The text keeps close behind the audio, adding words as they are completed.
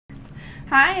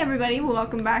Hi everybody,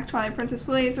 welcome back to Twilight Princess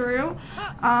playthrough.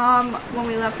 When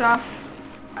we left off,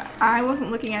 I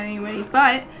wasn't looking at anybody,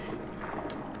 but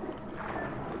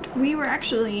we were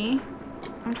actually,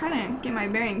 I'm trying to get my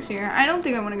bearings here. I don't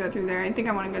think I want to go through there. I think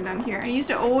I want to go down here. I used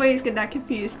to always get that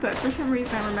confused, but for some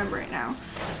reason I remember it now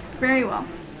very well.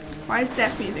 Why is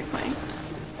death music playing?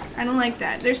 I don't like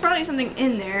that. There's probably something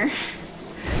in there.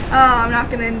 Oh, I'm not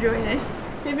gonna enjoy this.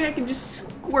 Maybe I can just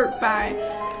squirt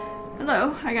by.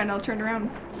 Hello, I got it all turned around.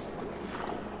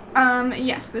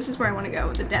 Yes, this is where I want to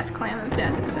go. The death clam of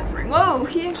death and suffering. Whoa,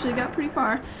 he actually got pretty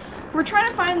far. We're trying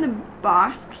to find the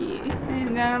boss key.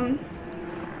 And,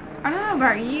 I don't know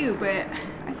about you, but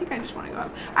I think I just want to go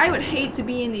up. I would hate to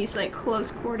be in these, like,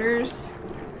 close quarters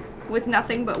with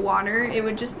nothing but water. It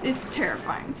would just, it's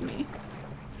terrifying to me.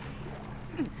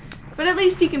 But at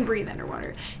least he can breathe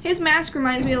underwater. His mask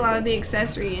reminds me a lot of the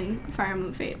accessory in Fire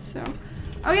Emblem Fates, so.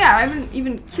 Oh yeah, I haven't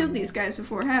even killed these guys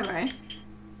before, have I?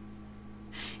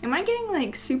 Am I getting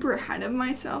like super ahead of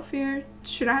myself here?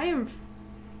 Should I have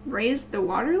raised the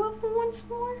water level once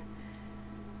more?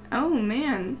 Oh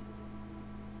man.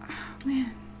 Oh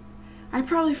man. I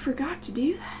probably forgot to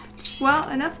do that. Well,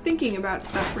 enough thinking about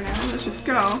stuff for now. Let's just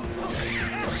go.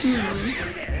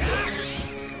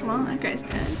 Well, that guy's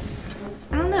dead.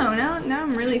 I don't know. Now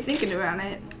I'm really thinking about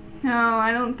it. No,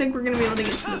 I don't think we're going to be able to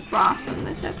get to the boss in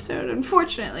this episode.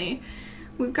 Unfortunately,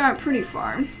 we've got pretty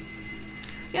far.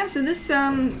 Yeah, so this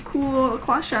cool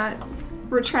claw shot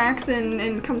retracts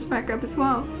and comes back up as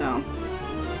well, so.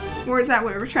 Or is that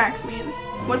what retracts means?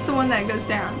 What's the one that goes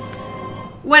down?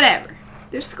 Whatever.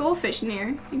 There's skullfish in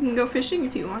here. You can go fishing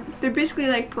if you want. They're basically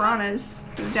like piranhas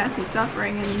of death and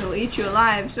suffering, and they'll eat you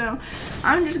alive, so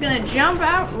I'm just going to jump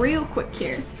out real quick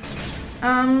here.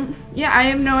 Yeah, I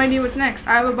have no idea what's next.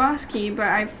 I have a boss key, but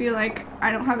I feel like I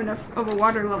don't have enough of a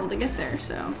water level to get there,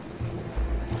 so.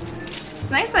 It's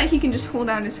nice that he can just hold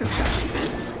out his hookshot like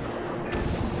this.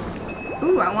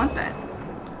 Ooh, I want that.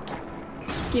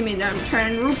 Give me them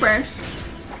 10 rupees.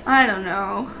 I don't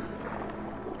know.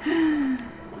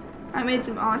 I made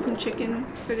some awesome chicken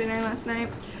for dinner last night.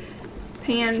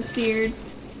 Pan-seared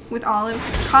with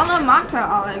olives. Kalamata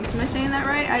olives. Am I saying that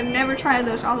right? I've never tried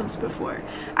those olives before.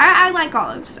 I like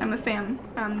olives. I'm a fan.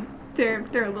 They're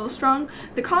a little strong.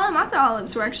 The Kalamata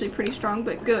olives were actually pretty strong,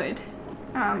 but good.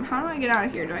 How do I get out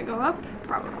of here? Do I go up?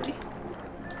 Probably.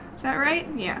 Is that right?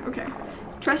 Yeah, okay.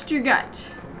 Trust your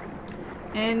gut.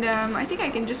 And, I think I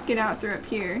can just get out through up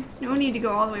here. No need to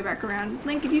go all the way back around.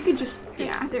 Link, if you could just,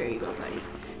 yeah, there you go, buddy.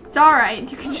 It's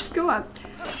alright. You can just go up.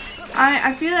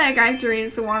 I feel like I have to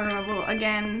raise the water level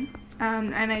again,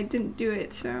 and I didn't do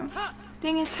it, so.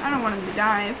 Dang it, I don't want him to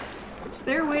dive. Is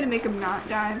there a way to make him not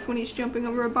dive when he's jumping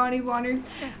over a body of water?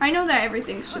 I know that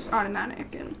everything's just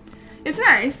automatic, and it's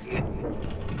nice.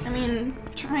 I mean,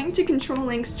 trying to control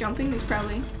Link's jumping is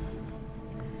probably.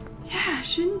 Yeah,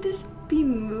 shouldn't this be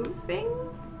moving?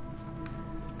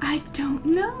 I don't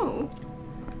know.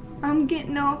 I'm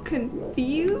getting all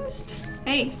confused.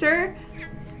 Hey, sir.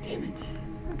 Damn it.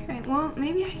 Okay, well,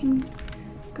 maybe I can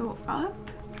go up.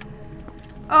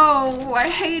 Oh, I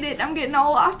hate it. I'm getting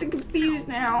all lost and confused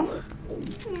now.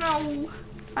 No.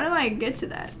 How do I get to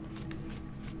that?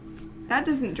 That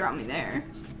doesn't drop me there.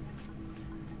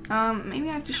 Maybe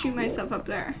I have to shoot myself up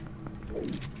there.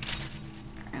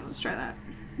 Alright, let's try that.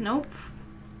 Nope.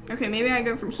 Okay, maybe I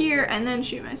go from here and then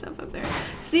shoot myself up there.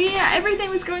 See, everything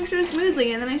was going so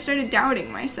smoothly and then I started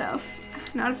doubting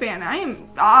myself. Not a fan.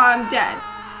 I'm dead.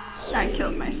 I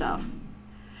killed myself.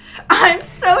 I'm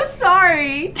so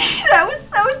sorry. That was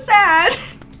so sad.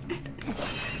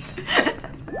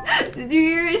 Did you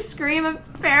hear a scream of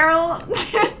peril?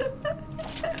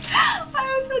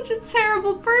 I was such a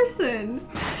terrible person.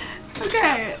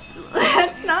 Okay,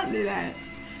 let's not do that.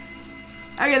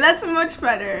 Okay, that's much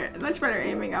better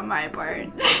aiming on my part.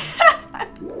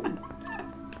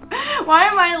 Why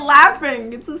am I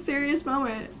laughing? It's a serious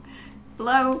moment.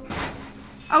 Hello?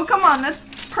 Oh, come on, that's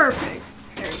perfect.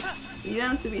 There you go. You don't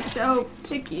have to be so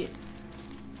picky.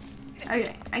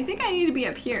 Okay, I think I need to be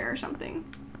up here or something,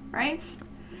 right?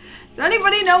 Does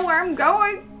anybody know where I'm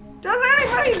going? Does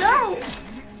anybody know?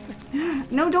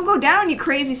 No, don't go down, you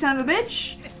crazy son of a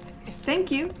bitch.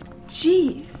 Thank you.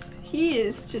 Jeez, he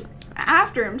is just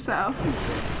after himself.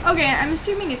 Okay, I'm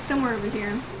assuming it's somewhere over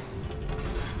here.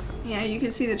 Yeah, you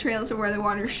can see the trails of where the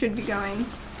water should be going.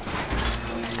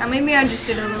 Maybe I just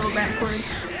did a little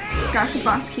backwards. Got the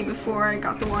boss key before I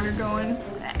got the water going.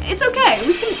 It's okay.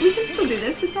 We can still do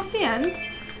this. It's not the end.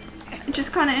 It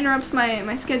just kind of interrupts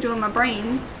my schedule and my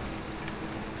brain.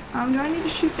 Do I need to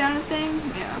shoot down a thing?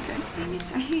 Yeah, okay. Dang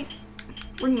it. I hate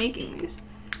remaking these.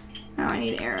 Oh, I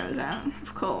need arrows out.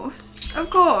 Of course. Of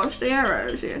course, the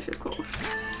arrows. Yes, of course.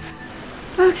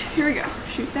 Okay, here we go.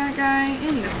 Shoot that guy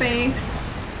in the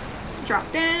face.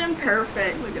 Drop down.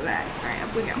 Perfect. Look at that. Alright,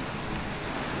 up we go.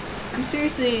 I'm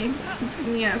seriously,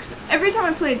 you know, cause every time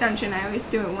I play a dungeon, I always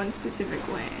do it one specific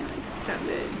way. Like, that's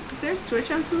it. Is there a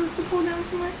switch I'm supposed to pull down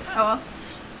somewhere? Oh,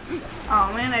 well.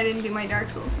 Oh, man, I didn't do my Dark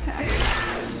Souls attack.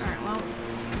 Alright, well.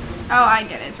 Oh, I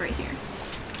get it. It's right here.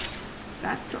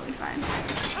 That's totally fine.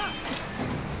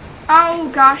 Oh,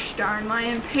 gosh darn my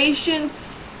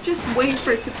impatience. Just wait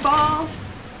for it to fall.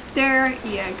 There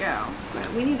you go.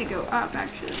 But we need to go up,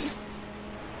 actually.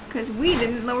 Because we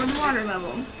didn't lower the water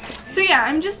level. So yeah,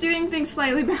 I'm just doing things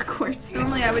slightly backwards.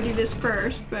 Normally I would do this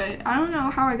first, but I don't know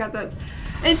how I got that.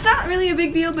 It's not really a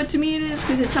big deal, but to me it is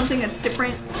because it's something that's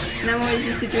different. And I'm always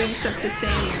used to doing stuff the same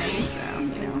way, so,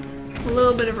 you know. A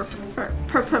little bit of a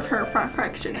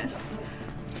perfectionist.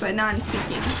 But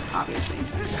non-speaking, obviously.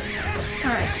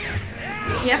 Alright.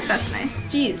 Yep, that's nice.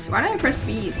 Jeez, why did I press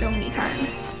B so many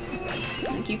times?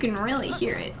 Like, you can really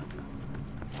hear it.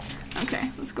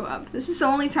 Okay, let's go up. This is the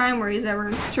only time where he's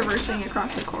ever traversing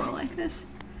across the coral like this.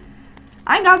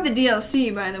 I got the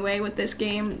DLC, by the way, with this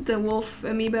game. The wolf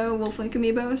amiibo, wolf-link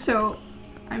amiibo. So,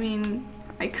 I mean,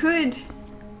 I could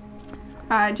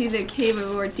do the Cave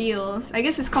of Ordeals. I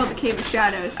guess it's called the Cave of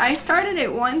Shadows. I started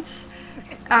it once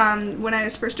when I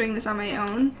was first doing this on my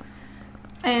own.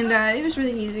 And it was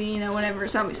really easy, you know, whatever.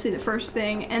 It's obviously the first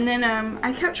thing. And then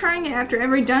I kept trying it after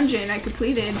every dungeon I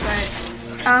completed, but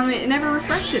it never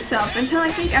refreshed itself until I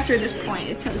think after this point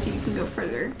it tells you can go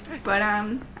further. But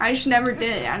I just never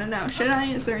did it. I don't know. Should I?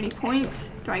 Is there any point?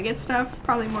 Do I get stuff?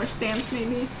 Probably more stamps,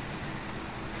 maybe.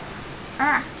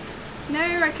 Ah. No,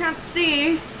 I can't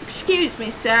see. Excuse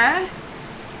me, sir.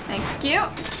 Thank you.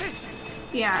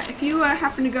 Yeah, if you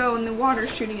happen to go and the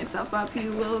water's shooting itself up,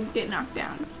 you will get knocked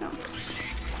down. So,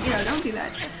 you know, don't do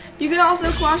that. You can also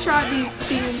claw-shot these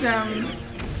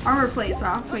armor plates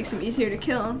off. Makes them easier to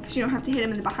kill because you don't have to hit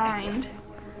them in the behind.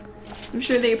 I'm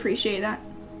sure they appreciate that.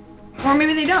 Or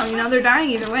maybe they don't. You know, they're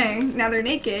dying either way. Now they're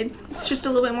naked. It's just a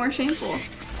little bit more shameful.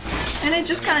 And it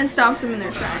just kind of stops them in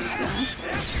their tracks. So.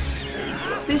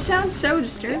 They sound so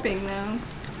disturbing, though.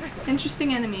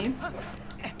 Interesting enemy.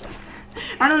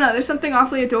 I don't know, there's something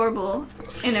awfully adorable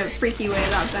in a freaky way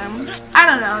about them. I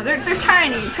don't know, they're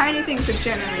tiny. Tiny things are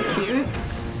generally cute.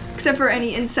 Except for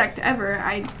any insect ever.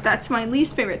 That's my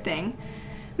least favorite thing.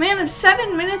 Man, have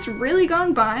 7 minutes really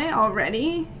gone by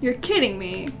already? You're kidding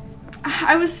me.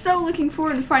 I was so looking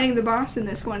forward to fighting the boss in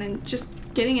this one and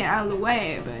just getting it out of the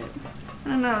way, but I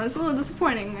don't know, it's a little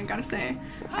disappointing, I gotta say.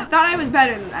 I thought I was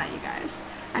better than that, you guys.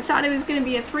 I thought it was gonna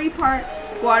be a 3-part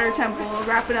water temple,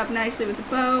 wrap it up nicely with a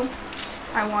bow.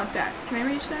 I want that. Can I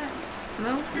reach that?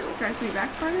 Hello? Do I have to be back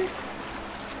farther?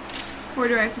 Or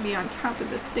do I have to be on top of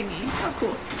the thingy? Oh,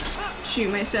 cool.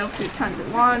 Shoot myself through tons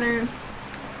of water.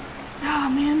 Oh,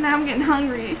 man, now I'm getting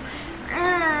hungry.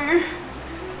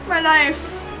 My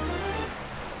life.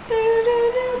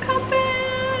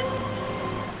 Compass.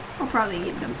 I'll probably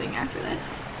eat something after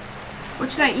this.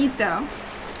 What should I eat, though?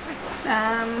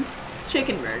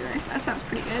 Chicken burger. That sounds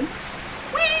pretty good.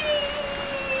 Whee!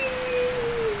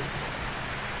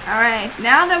 Alright,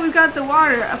 now that we've got the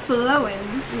water a-flowing,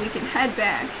 we can head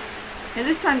back. And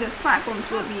this time those platforms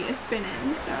will be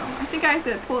a-spinning, so I think I have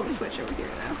to pull the switch over here,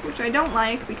 though. Which I don't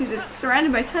like, because it's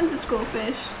surrounded by tons of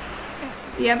skullfish.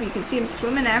 Yep, you can see them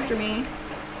swimming after me.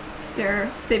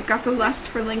 They've got the lust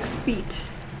for Link's feet.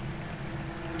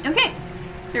 Okay,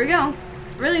 here we go.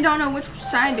 Really don't know which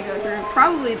side to go through.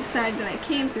 Probably the side that I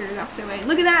came through the opposite way.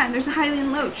 Look at that! There's a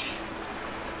Hylian Loach.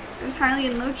 There's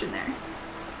Hylian Loach in there.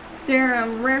 They're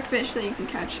rare fish that you can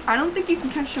catch. I don't think you can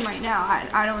catch them right now.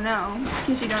 I don't know.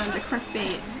 Because you don't have the correct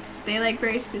bait. They like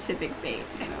very specific bait.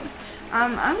 So,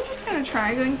 I'm just gonna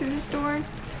try going through this door.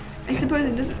 I suppose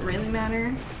it doesn't really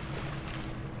matter.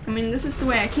 I mean, this is the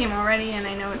way I came already, and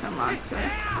I know it's unlocked, so.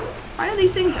 Why do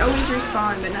these things always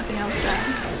respawn, but nothing else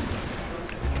does?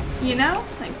 You know?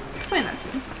 Like, explain that to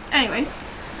me. Anyways.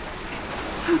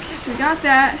 Okay, so we got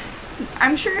that.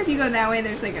 I'm sure if you go that way,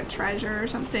 there's like a treasure or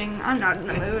something. I'm not in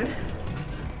the mood.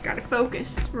 Gotta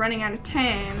focus. Running out of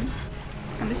time.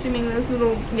 I'm assuming those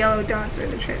little yellow dots are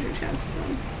the treasure chests, so.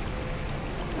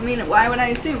 I mean, why would I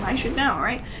assume? I should know,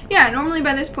 right? Yeah, normally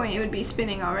by this point it would be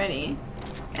spinning already.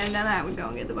 And then I would go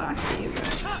and get the boss key,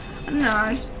 but I don't know,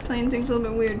 I was playing things a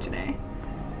little bit weird today.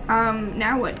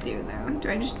 Now what do, though? Do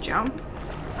I just jump?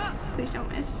 Please don't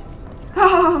miss.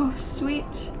 Oh,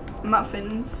 sweet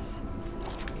muffins.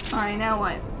 Alright, now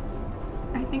what?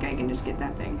 I think I can just get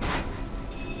that thing.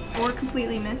 Or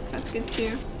completely miss, that's good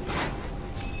too.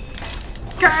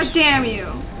 God damn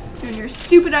you! And your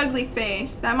stupid ugly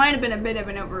face. That might have been a bit of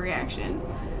an overreaction.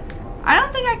 I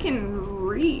don't think I can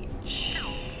reach.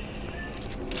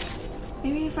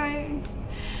 Maybe if I'm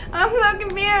so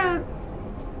confused.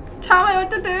 Tell me what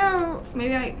to do.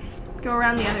 Maybe I go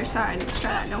around the other side. Let's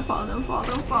try that. Don't fall, don't fall,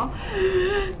 don't fall.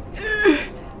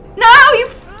 No, you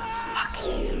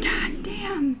fucking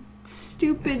goddamn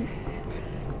stupid.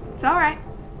 It's alright.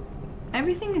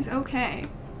 Everything is okay,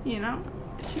 you know?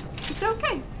 It's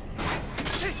okay.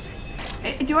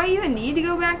 Do I even need to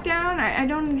go back down? I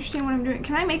don't understand what I'm doing.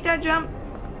 Can I make that jump?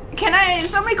 Can I?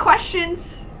 So many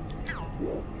questions.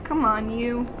 Come on,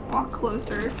 you. Walk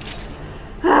closer.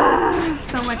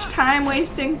 So much time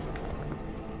wasting.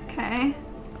 Okay.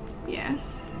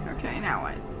 Yes. Okay, now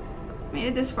what? Made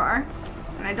it this far.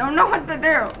 And I don't know what to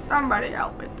do. Somebody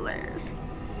help me, please.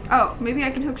 Oh, maybe I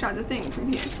can hookshot the thing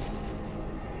from here.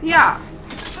 Yeah.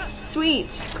 Sweet.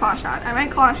 Claw shot. I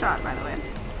meant claw shot, by the way.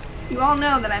 You all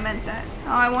know that I meant that.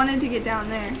 Oh, I wanted to get down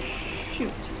there.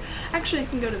 Shoot. Actually, I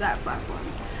can go to that platform.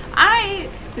 I'm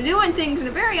doing things in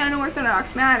a very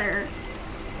unorthodox manner,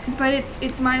 but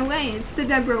it's my way. It's the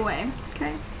Deborah way.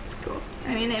 Okay? It's cool.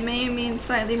 I mean, it may mean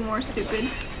slightly more stupid.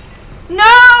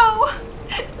 No!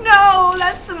 No!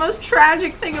 That's the most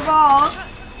tragic thing of all.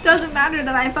 Doesn't matter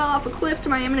that I fell off a cliff to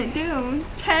my imminent doom.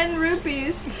 10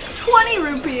 rupees. 20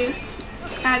 rupees.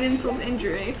 Add insult to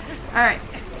injury. Alright.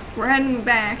 We're heading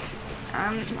back.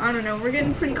 I don't know, we're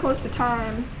getting pretty close to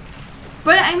time.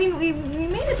 But, I mean, we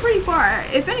made it pretty far.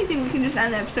 If anything, we can just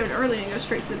end the episode early and go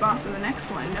straight to the boss of the next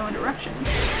one. No interruptions.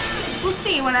 We'll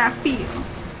see what I feel.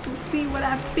 We'll see what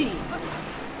I feel.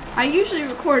 I usually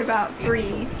record about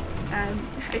 3.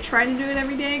 I try to do it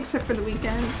every day, except for the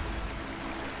weekends.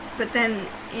 But then,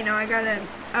 you know, I gotta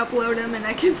upload them, and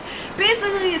I can...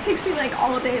 Basically, it takes me, like,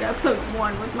 all day to upload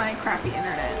one with my crappy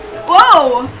internet, so...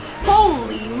 Whoa!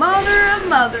 Holy mother of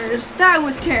mothers. That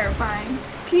was terrifying.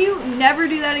 Can you never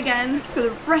do that again for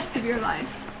the rest of your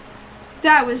life?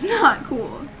 That was not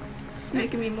cool. It's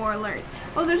making me more alert.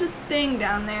 Oh, there's a thing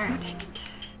down there. Dang it.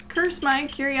 Curse my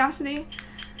curiosity.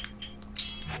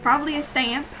 Probably a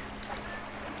stamp.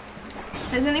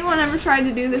 Has anyone ever tried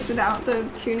to do this without the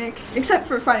tunic? Except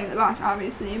for fighting the boss,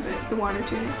 obviously, but the water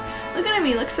tunic. Look at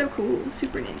me, looks so cool.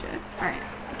 Super ninja. Alright,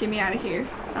 get me out of here.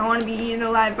 I don't want to be eaten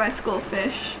alive by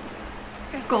skullfish.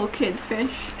 Skull kid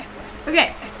fish.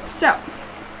 Okay, so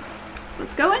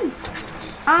let's go in.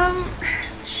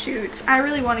 Shoot. I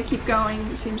really want to keep going.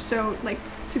 It seems so, like,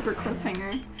 super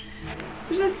cliffhanger.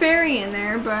 There's a fairy in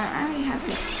there, but I already have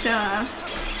some stuff.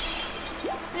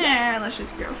 Yeah, let's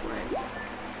just go for it.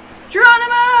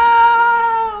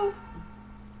 Geronimo!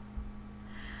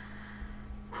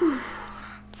 Whew.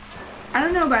 I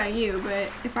don't know about you, but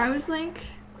if I was Link,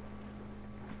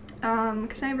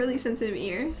 because I have really sensitive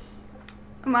ears,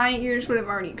 my ears would have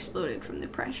already exploded from the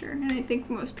pressure, and I think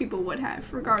most people would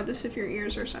have, regardless if your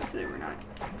ears are sensitive or not.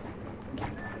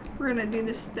 We're gonna do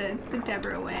this the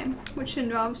Deborah way, which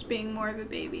involves being more of a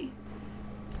baby.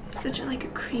 It's such a, like, a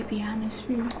creepy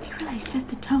atmosphere. They really set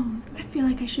the tone. I feel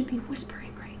like I should be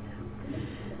whispering right now.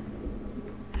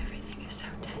 Everything is so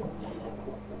tense.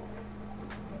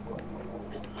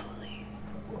 Slowly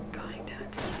going down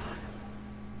to the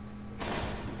bottom.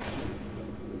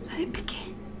 Let it begin.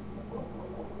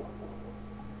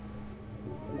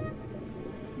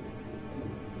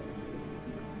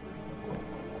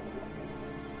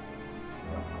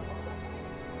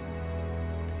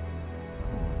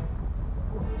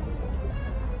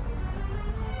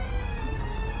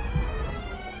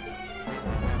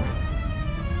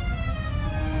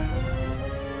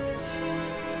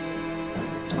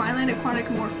 Twilight aquatic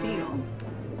Morpheel.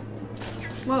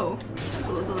 Whoa, that's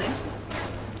a little delayed.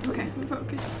 Okay, I'm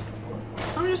focused.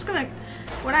 I'm just gonna...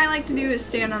 What I like to do is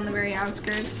stand on the very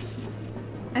outskirts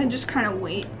and just kind of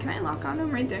wait. Can I lock on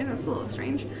him right there? That's a little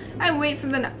strange. I wait for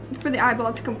the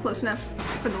eyeball to come close enough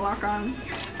for the lock on.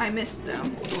 I missed though.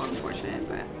 It's a little unfortunate,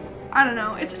 but I don't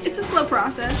know. It's a slow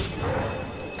process.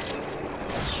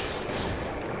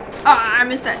 Ah, I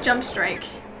missed that jump strike.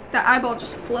 That eyeball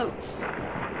just floats.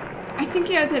 I think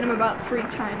you have to hit him about 3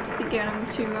 times to get him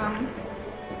to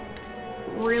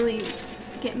really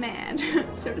get mad,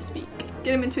 so to speak.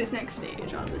 Get him into his next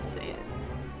stage, I'll just say it.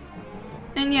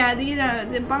 And yeah,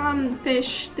 the bomb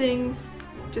fish things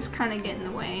just kind of get in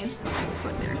the way. That's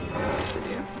what they're supposed to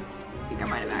do. I think I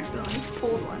might have accidentally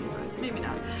pulled one, but maybe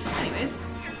not. Anyways,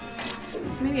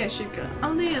 maybe I should go a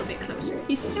little bit closer.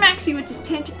 He smacks you with his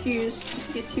tentacles.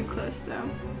 You get too close though.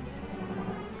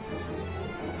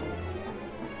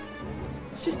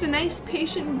 It's just a nice,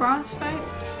 patient boss fight.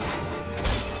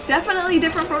 Definitely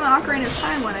different from the Ocarina of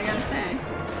Time one, I gotta say.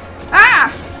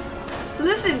 Ah!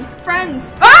 Listen,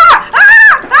 friends. Ah!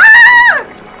 Ah! Ah!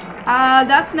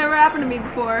 That's never happened to me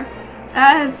before.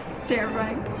 That's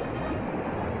terrifying.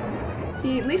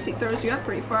 At least he throws you up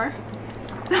pretty far.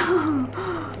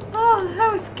 Oh,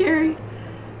 that was scary.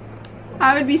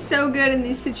 I would be so good in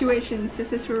these situations if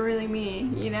this were really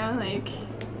me, you know? Like,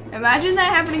 imagine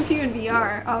that happening to you in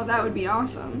VR. Oh, that would be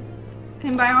awesome.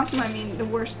 And by awesome, I mean the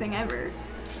worst thing ever.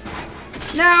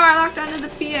 No, I locked onto the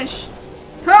fish.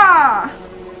 Ha!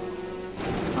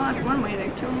 Well, that's one way to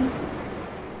kill him.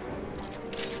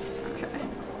 Okay.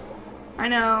 I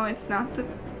know, it's not the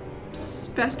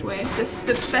best way.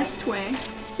 The best way.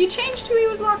 He changed who he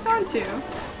was locked onto.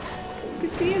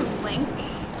 Good for you, Link.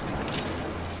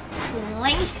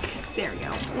 Link. There we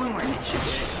go. One more hit should do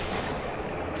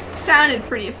it. Sounded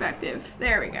pretty effective.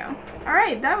 There we go.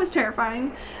 Alright, that was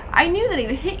terrifying. I knew that he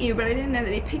would hit you, but I didn't know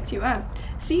that he picked you up.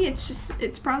 See,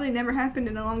 it's probably never happened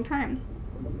in a long time.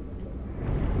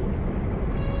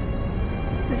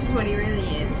 This is what he really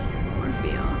is,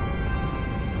 Morpheel.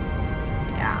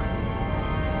 Yeah.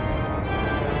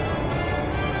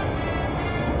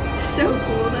 So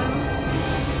cool, though.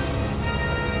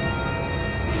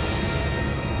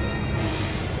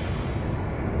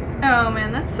 Oh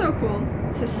man, that's so cool.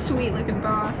 It's a sweet looking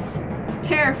boss.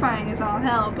 Terrifying as all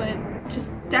hell, but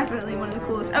just definitely one of the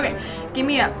coolest. Okay, give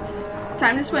me up.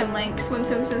 Time to swim, Link. Swim,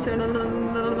 swim, swim, swim.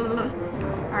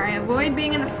 Alright, avoid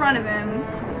being in the front of him,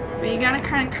 but you gotta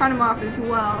kind of cut him off as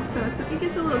well, so it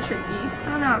gets a little tricky.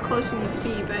 I don't know how close you need to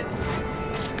be, but...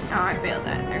 Oh, I failed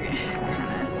that. Okay,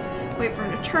 kind of wait for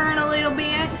him to turn a little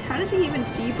bit. How does he even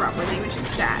see properly with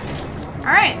just that?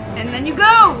 Alright, and then you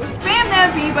go! Spam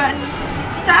that B button!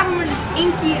 Stab him with his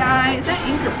inky eye. Is that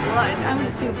ink or blood? I would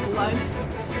assume blood.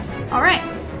 Alright.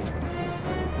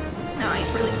 No,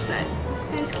 he's really upset.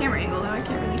 Nice camera angle though, I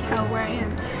can't really tell where I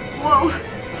am. Whoa!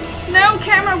 No,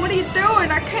 camera, what are you doing?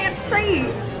 I can't see!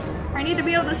 I need to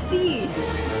be able to see.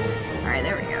 Alright,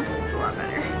 there we go. That's a lot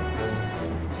better.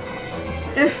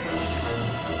 Ugh.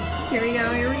 Here we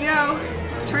go, here we go.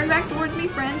 Turn back towards me,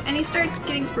 friend. And he starts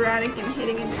getting sporadic and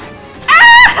hitting him.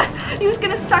 Ah! He was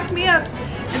gonna suck me up.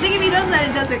 I think if he does that,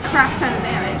 it does a crap ton of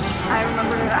damage. I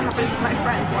remember that happened to my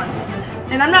friend once.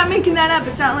 And I'm not making that up.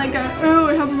 It's not like, oh,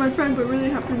 it happened to my friend, but really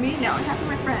happened to me. No, it happened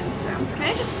to my friend. So, can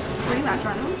I just relatch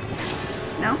on him?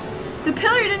 No? The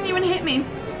pillar didn't even hit me. I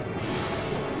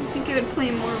think it would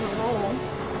play more of a role.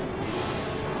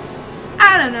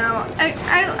 I don't know.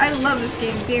 I love this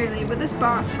game dearly, but this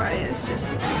boss fight is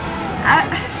just...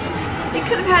 it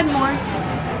could have had more,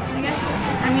 I guess.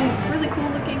 I mean, really cool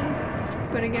looking.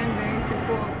 But again, very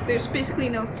simple. There's basically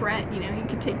no threat, you know, you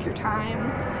can take your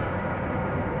time.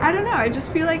 I don't know, I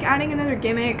just feel like adding another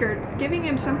gimmick or giving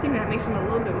him something that makes him a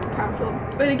little bit more powerful.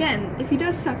 But again, if he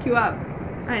does suck you up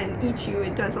and eat you,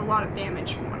 it does a lot of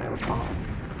damage from what I recall.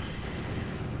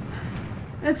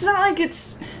 It's not like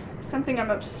it's something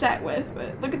I'm upset with,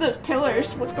 but look at those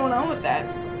pillars. What's going on with that?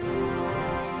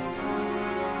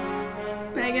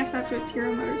 But I guess that's what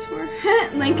hero mode is for.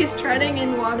 Link is treading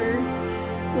in water.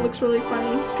 It looks really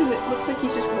funny, because it looks like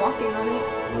he's just walking on it.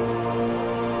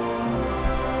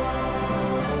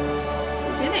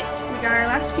 We did it! We got our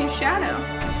last few shadow.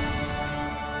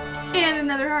 And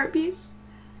another heart piece.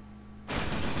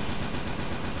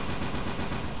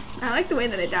 I like the way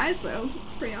that it dies, though.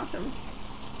 Pretty awesome.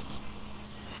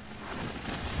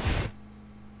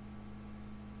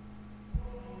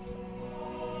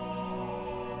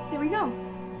 There we go.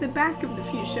 The back of the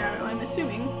fuse shadow, I'm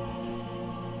assuming.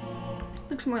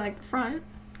 Looks more like the front.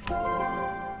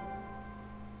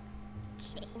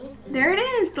 There it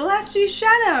is, the last fuse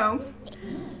shadow.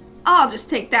 I'll just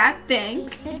take that,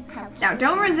 thanks. Now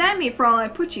don't resent me for all I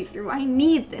put you through. I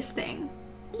need this thing.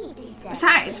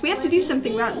 Besides, we have to do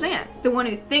something about Zant, the one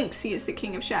who thinks he is the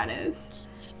King of Shadows.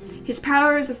 His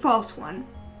power is a false one.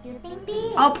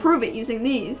 I'll prove it using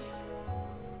these.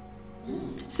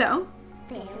 So,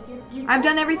 I've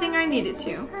done everything I needed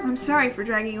to. I'm sorry for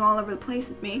dragging you all over the place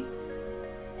with me.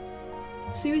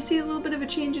 So we see a little bit of a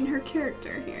change in her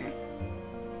character here.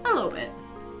 A little bit.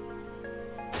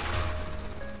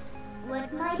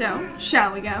 So,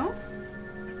 shall we go?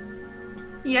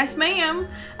 Yes, ma'am.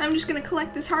 I'm just gonna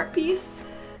collect this heart piece.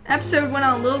 Episode went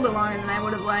on a little bit longer than I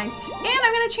would have liked. And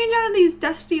I'm gonna change out of these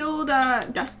dusty old,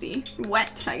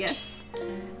 wet, I guess,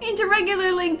 into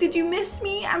regular Link. Did you miss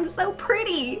me? I'm so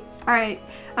pretty. Alright,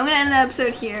 I'm gonna end the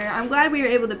episode here. I'm glad we were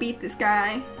able to beat this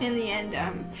guy in the end.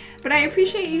 But I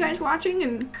appreciate you guys watching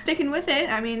and sticking with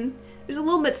it. I mean, it was a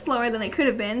little bit slower than it could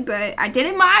have been, but I did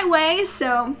it my way,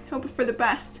 so hope for the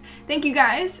best. Thank you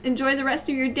guys. Enjoy the rest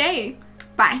of your day.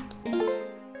 Bye.